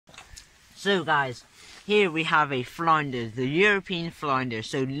So guys, here we have a flounder, the European flounder.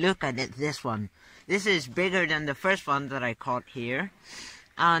 So look at it, this one. This is bigger than the first one that I caught here.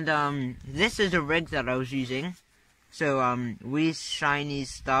 And this is a rig that I was using. So with shiny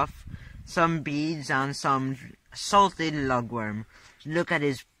stuff, some beads and some salted lugworm. Look at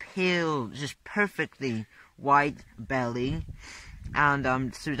his pale, just perfectly white belly.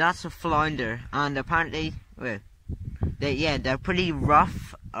 And so that's a flounder. And apparently, well, they're pretty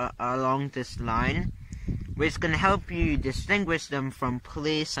rough along this line, which can help you distinguish them from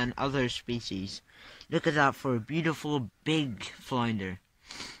plaice and other species. Look at that for a beautiful big flounder.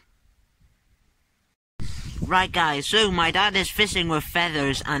 Right guys, so my dad is fishing with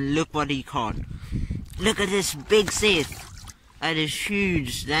feathers and look what he caught. Look at this big saithe. That is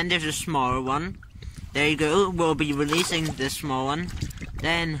huge. Then there's a smaller one. There you go, we'll be releasing the small one.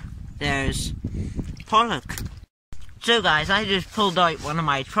 Then there's pollock. So guys, I just pulled out one of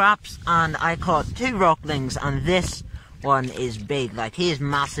my traps and I caught 2 rocklings, and this one is big, like he is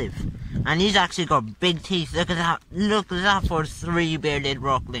massive. And he's actually got big teeth. Look at that, look at that for a 3-bearded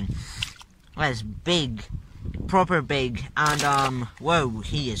rockling. That's big, proper big, and whoa,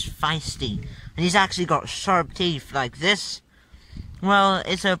 he is feisty. And he's actually got sharp teeth like this. Well,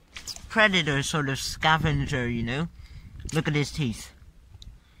 it's a predator sort of scavenger, you know. Look at his teeth.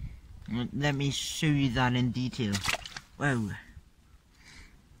 Let me show you that in detail. Whoa.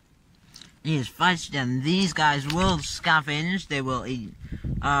 He is feisty, and these guys will scavenge. They will eat,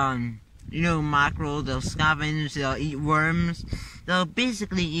 you know, mackerel. They'll scavenge. They'll eat worms. They'll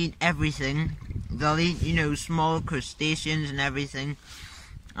basically eat everything. They'll eat, you know, small crustaceans and everything.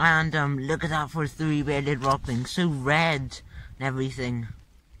 And look at that for a 3-bearded rockling. So red and everything.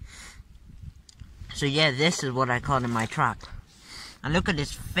 So yeah, this is what I caught in my trap. And look at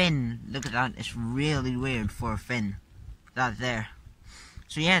his fin. Look at that. It's really weird for a fin. That there.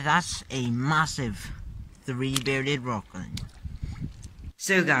 So yeah, that's a massive 3-bearded rockling.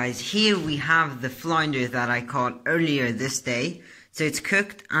 So guys, here we have the flounder that I caught earlier this day. So it's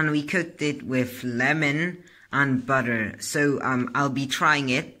cooked, and we cooked it with lemon and butter. So I'll be trying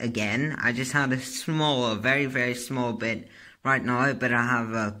it again. I just had a very, very small bit right now, but I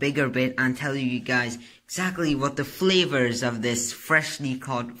have a bigger bit and tell you guys exactly what the flavors of this freshly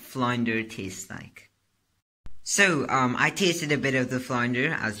caught flounder taste like. So I tasted a bit of the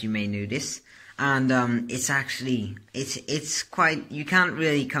flounder, as you may notice, and it's actually, it's quite, you can't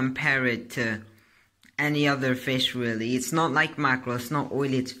really compare it to any other fish really. It's not like mackerel, it's not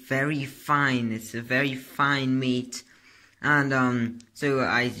oily, it's very fine, it's a very fine meat. And so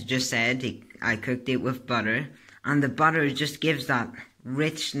I just said, I cooked it with butter, and the butter just gives that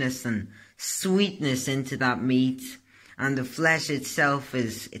richness and sweetness into that meat. And the flesh itself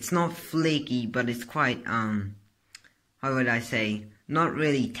is, it's not flaky, but it's quite, how would I say, not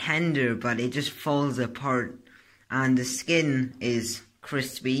really tender, but it just falls apart. And the skin is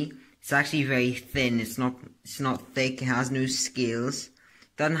crispy. It's actually very thin. It's not thick. It has no scales.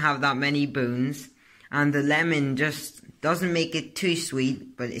 Doesn't have that many bones. And the lemon just doesn't make it too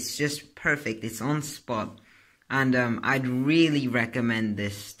sweet, but it's just perfect. It's on spot. And I'd really recommend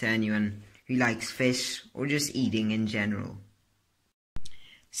this to anyone who likes fish or just eating in general.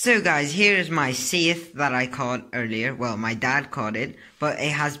 So guys, here is my saithe that I caught earlier. Well, my dad caught it, but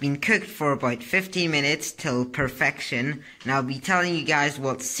it has been cooked for about 15 minutes till perfection. And I'll be telling you guys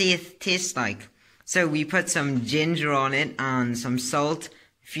what saithe tastes like. So we put some ginger on it and some salt,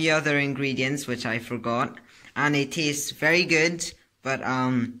 a few other ingredients which I forgot. And it tastes very good, but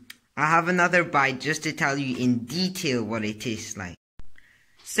I have another bite just to tell you in detail what it tastes like.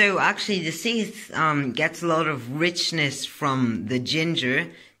 So actually the saithe gets a lot of richness from the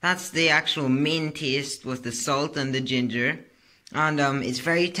ginger. That's the actual main taste, with the salt and the ginger. And it's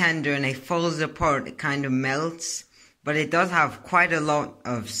very tender and it falls apart, it kind of melts. But it does have quite a lot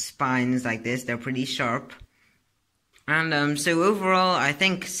of spines like this, they're pretty sharp. And so overall I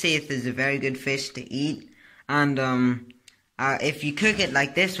think saithe is a very good fish to eat. And if you cook it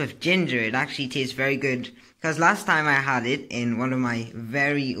like this with ginger, it actually tastes very good. Because last time I had it in one of my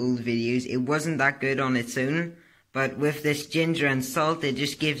very old videos, it wasn't that good on its own. But with this ginger and salt, it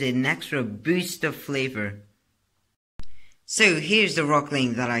just gives it an extra boost of flavour. So here's the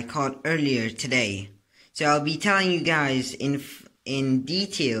rockling that I caught earlier today. So I'll be telling you guys in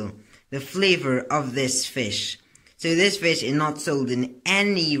detail the flavour of this fish. So this fish is not sold in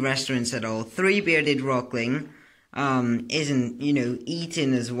any restaurants at all. 3-bearded rockling. Isn't, you know,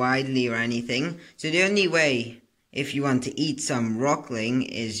 eaten as widely or anything. So the only way, if you want to eat some rockling,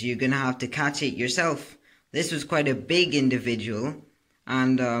 is you're gonna have to catch it yourself. This was quite a big individual,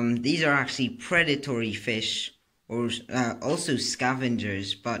 and these are actually predatory fish, or also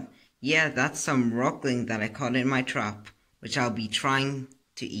scavengers, but yeah, that's some rockling that I caught in my trap, which I'll be trying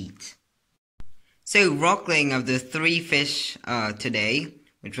to eat. So rockling of the 3 fish today,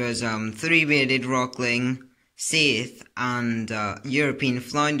 which was 3-bearded rockling, Saithe, and European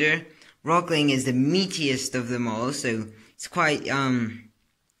flounder. Rockling is the meatiest of them all, so it's quite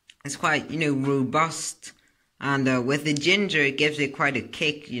robust, and with the ginger it gives it quite a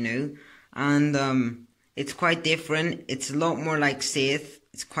kick, and it's quite different. It's a lot more like Saithe.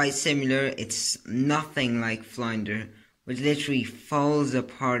 It's quite similar. It's nothing like flounder, which literally falls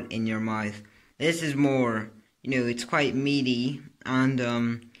apart in your mouth. This is more, it's quite meaty, and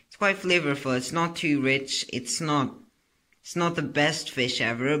it's quite flavorful. It's not too rich. It's not the best fish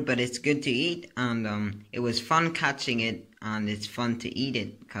ever, but it's good to eat, and it was fun catching it, and it's fun to eat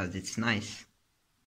it because it's nice.